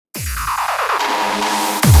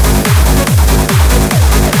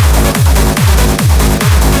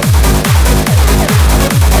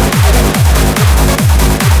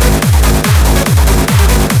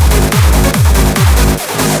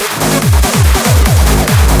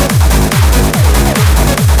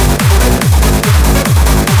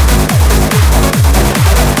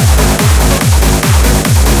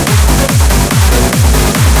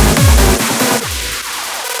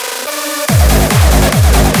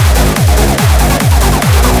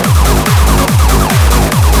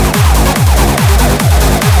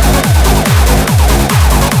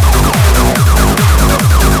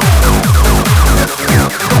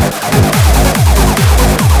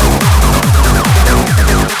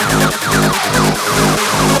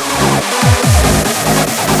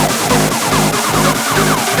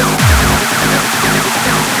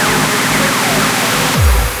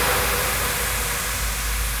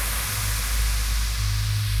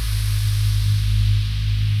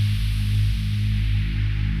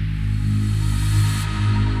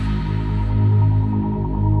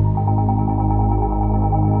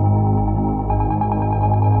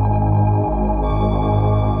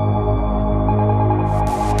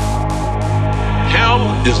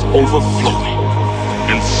is overflowing,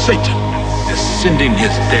 and Satan is sending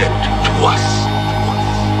his dead to us.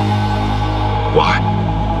 Why?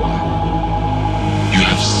 You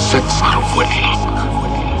have sex out of wedlock.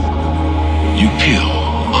 You kill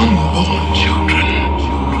unborn children.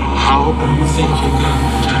 How do you think you're going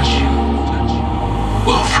to touch you?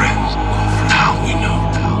 Well, friends, now we know.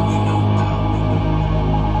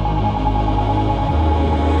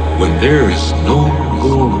 When there is no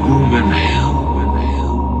more room in hell,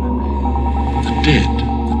 the dead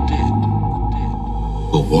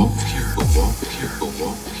will walk